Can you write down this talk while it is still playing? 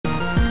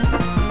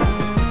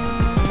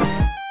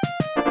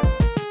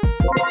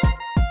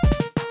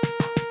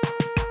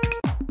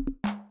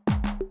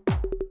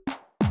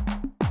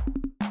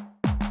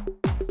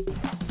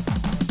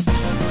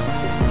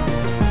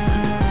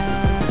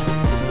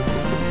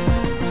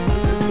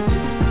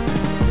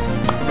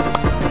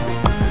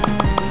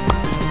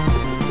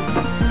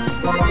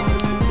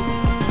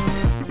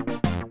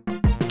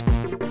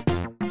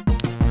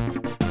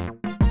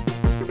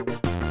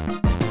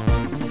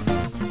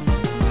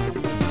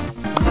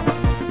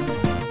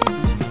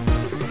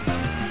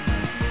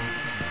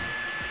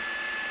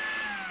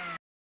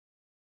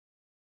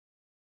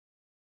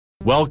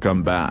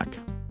Welcome back.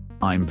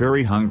 I'm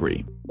very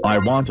hungry. I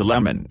want a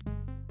lemon.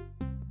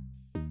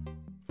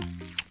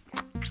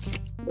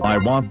 I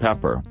want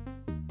pepper.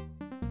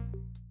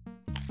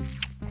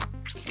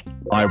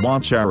 I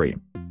want cherry.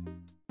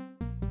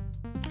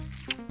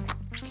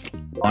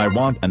 I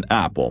want an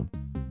apple.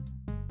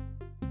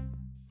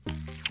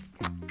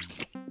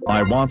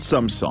 I want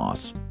some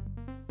sauce.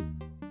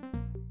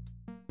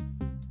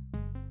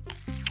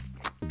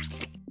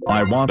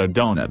 I want a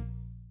donut.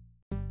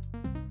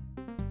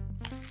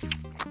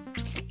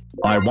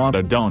 I want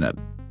a donut.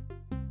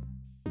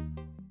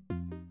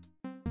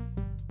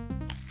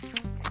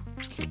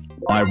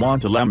 I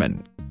want a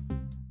lemon.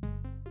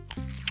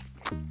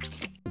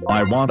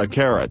 I want a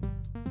carrot.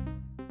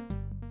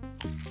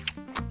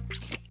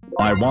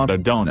 I want a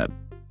donut.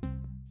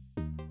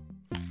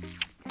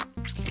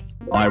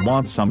 I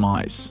want some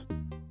ice.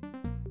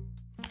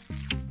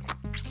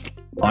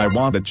 I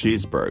want a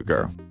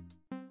cheeseburger.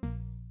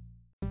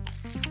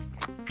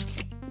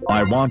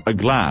 I want a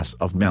glass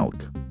of milk.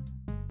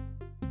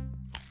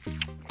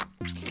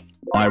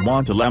 I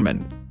want a lemon.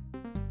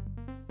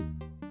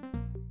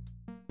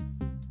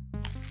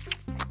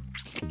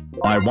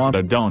 I want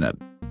a donut.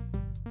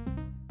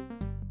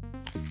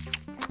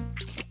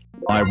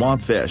 I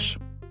want fish.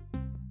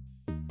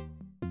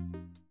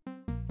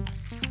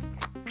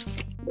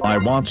 I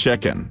want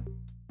chicken.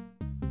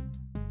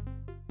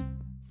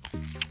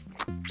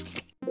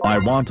 I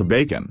want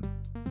bacon.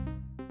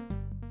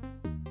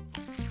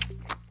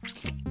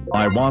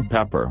 I want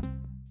pepper.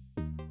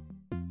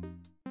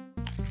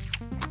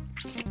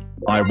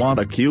 I want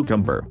a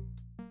cucumber.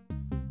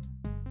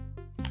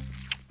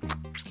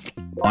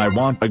 I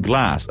want a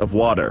glass of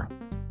water.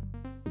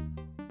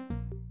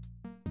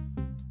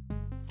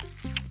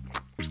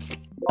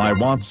 I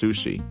want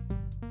sushi.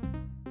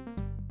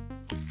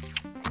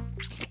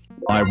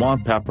 I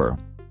want pepper.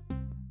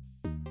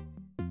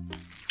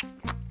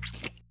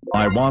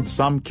 I want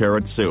some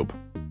carrot soup.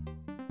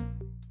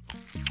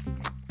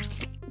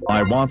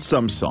 I want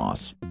some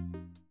sauce.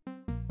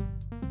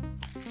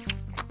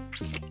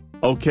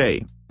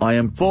 Okay, I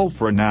am full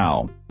for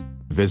now.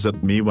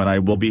 Visit me when I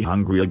will be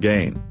hungry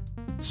again.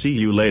 See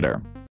you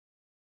later.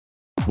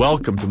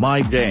 Welcome to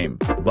my game,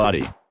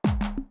 buddy.